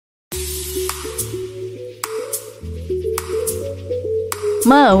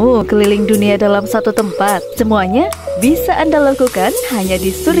Mau keliling dunia dalam satu tempat? Semuanya bisa Anda lakukan hanya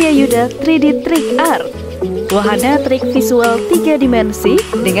di Surya Yudha 3D Trick Art. Wahana trik visual 3 dimensi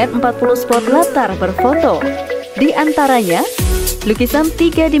dengan 40 spot latar berfoto. Di antaranya, lukisan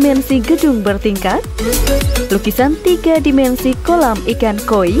 3 dimensi gedung bertingkat, lukisan 3 dimensi kolam ikan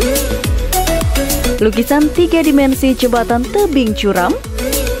koi, lukisan 3 dimensi jembatan tebing curam,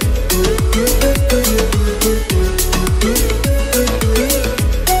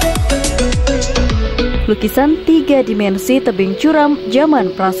 lukisan 3 dimensi tebing curam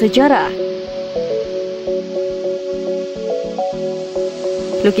zaman prasejarah,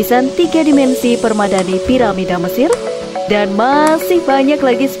 lukisan 3 dimensi permadani piramida Mesir, dan masih banyak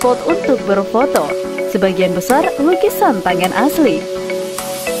lagi spot untuk berfoto. Sebagian besar lukisan tangan asli.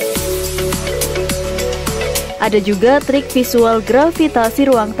 Ada juga trik visual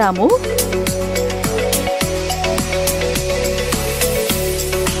gravitasi ruang tamu,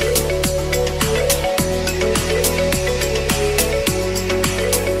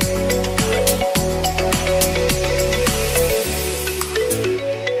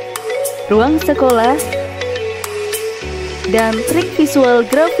 ruang sekolah, dan trik visual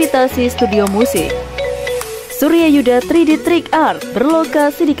gravitasi studio musik. Surya Yudha 3D Trick Art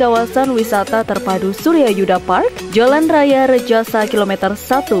berlokasi di kawasan wisata terpadu Surya Yudha Park, Jalan Raya Rejasa Kilometer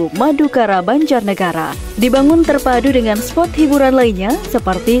 1, Madukara, Banjarnegara. Dibangun terpadu dengan spot hiburan lainnya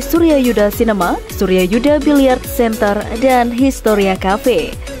seperti Surya Yudha Cinema, Surya Yudha Billiard Center, dan Historia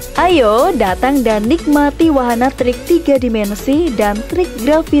Cafe. Ayo datang dan nikmati wahana trik 3 dimensi dan trik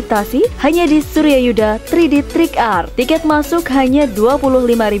gravitasi hanya di Surya Yudha 3D Trick Art. Tiket masuk hanya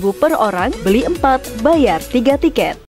Rp25.000 per orang, beli 4, bayar 3 tiket.